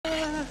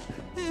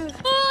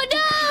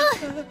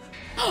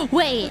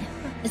Wait,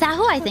 is that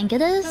who I think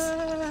it is?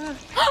 Are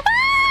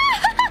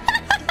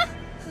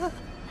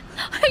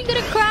you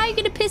gonna cry? Are you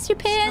gonna piss your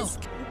pants?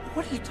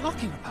 What are you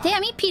talking about?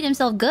 Damn, he peed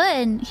himself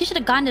good. He should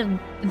have gone to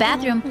the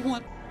bathroom.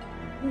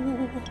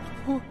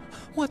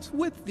 What's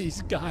with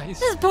these guys?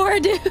 This poor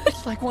dude.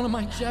 It's like one of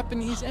my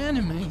Japanese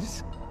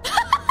animes.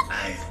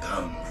 I've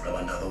come from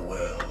another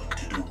world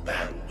to do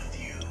battle with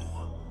you.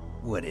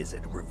 What is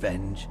it,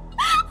 revenge?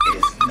 It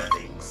is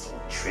nothing so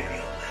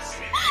trivial as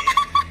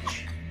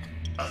revenge.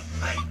 A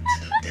fight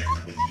to the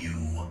death with you.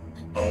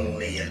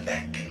 Only in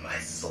that can my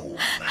soul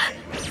find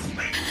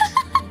respite.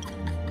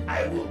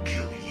 I will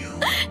kill you.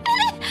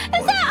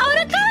 Is that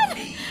Otacon?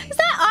 Is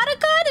that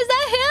Otacon? Is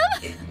that him?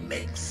 It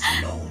makes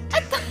no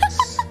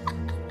difference.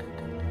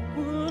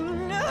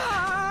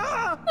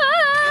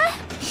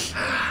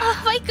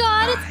 Oh my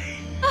god.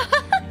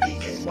 He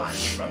can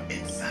watch from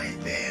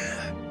inside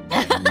there.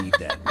 I need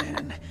that,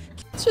 man.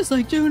 It's just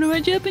like doing my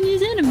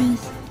Japanese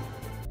enemies.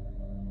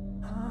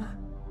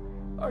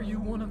 Are you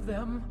one of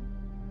them?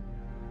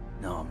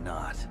 No, I'm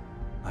not.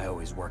 I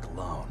always work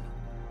alone.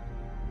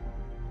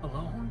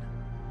 Alone?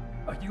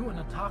 Are you an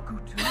otaku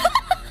too?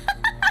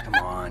 Come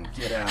on,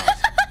 get out.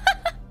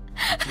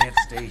 I can't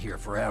stay here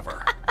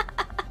forever.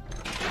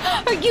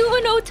 Are you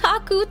an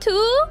otaku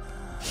too?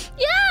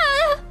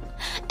 Yeah!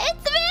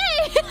 It's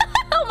me!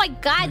 Oh my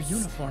god. Your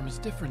uniform is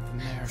different than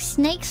theirs.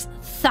 Snake's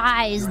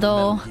thighs, You're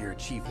though. Metal Gear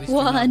Chief.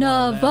 One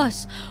of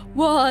us.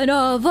 One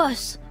of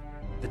us.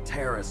 The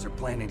terrorists are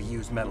planning to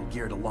use Metal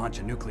Gear to launch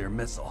a nuclear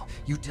missile.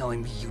 You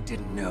telling me you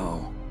didn't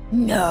know?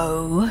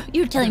 No.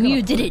 You're telling me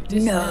you didn't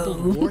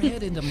Dismantled know.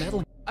 warhead into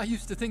metal. I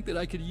used to think that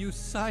I could use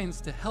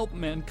science to help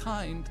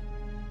mankind.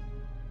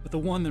 But the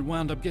one that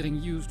wound up getting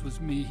used was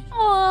me.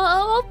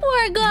 Oh, poor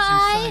Using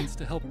guy. science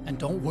to help. And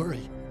don't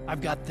worry,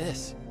 I've got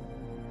this.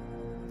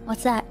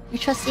 What's that? Your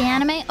trusty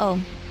anime?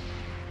 Oh.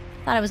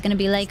 Thought it was gonna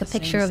be like a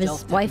picture of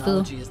his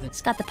waifu.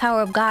 It's got the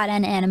power of God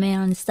and anime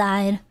on the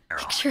side.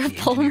 Picture of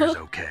Pomu.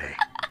 Okay.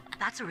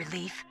 That's a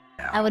relief.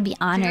 I would be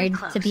honored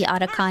to be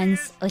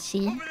Otacon's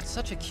Oshi.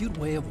 Such a cute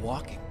way of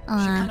walking. She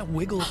kind of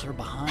wiggles her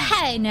behind.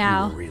 Hey You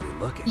now. were really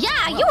looking. Yeah,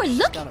 Well, you were she's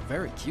looking. got a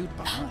very cute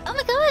behind. Oh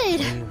my god.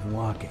 Way of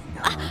walking,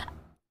 huh?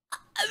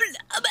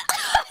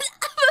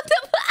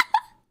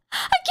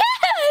 I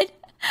can't.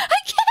 I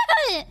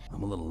can't.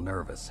 I'm a little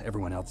nervous.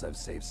 Everyone else I've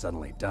saved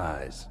suddenly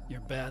dies.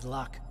 You're bad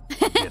luck.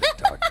 Get it,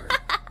 Doctor.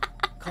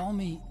 Call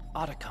me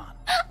Otacon.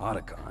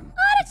 Otacon.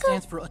 It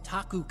stands for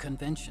Otaku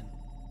Convention.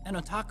 An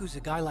otaku's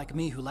a guy like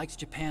me who likes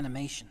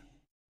Japanimation.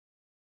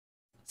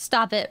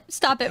 Stop it.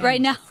 Stop it Japan right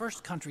was now. the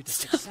first country to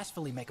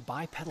successfully make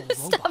bipedal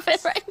robots. Stop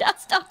it right now.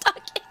 Stop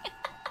talking.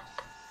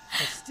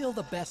 It's still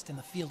the best in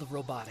the field of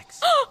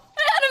robotics.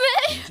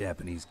 Anime.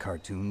 Japanese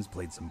cartoons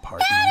played some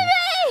part in that.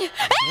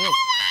 Anime.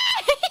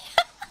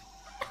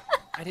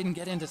 I didn't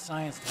get into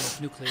science to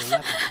make nuclear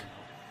weapons.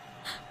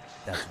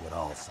 That's what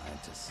all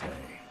scientists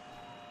say.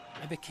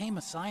 I became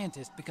a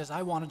scientist because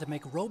I wanted to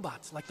make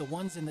robots like the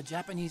ones in the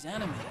Japanese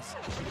animes.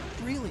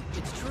 Really,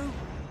 it's true.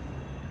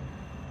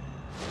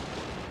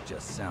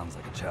 Just sounds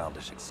like a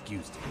childish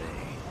excuse to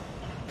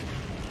me.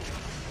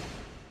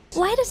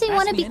 Why does he Ask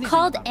want to me be anything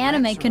called about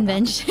anime Rex or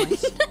about this convention?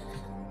 place.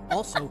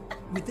 Also,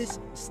 with this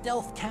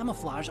stealth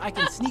camouflage, I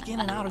can sneak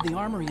in and out of the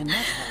armory in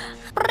mess hall.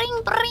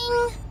 Bring,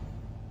 bring.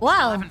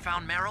 Wow. Haven't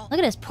found Meryl? Look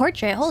at his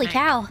portrait. Holy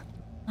cow.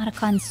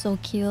 Otacon's so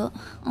cute.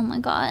 Oh my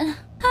god.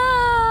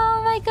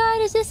 Oh my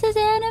god, is this his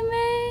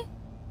anime?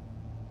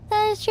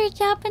 That is your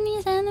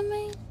Japanese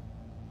anime?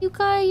 You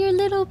got your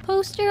little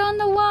poster on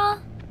the wall?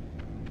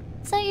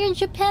 Is that your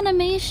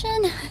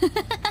Japanimation?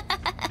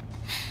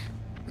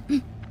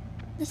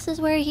 This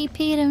is where he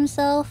peed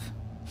himself.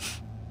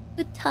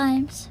 Good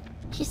times.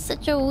 She's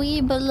such a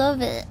wee, but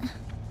love it.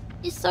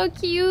 He's so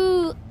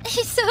cute.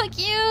 He's so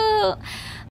cute.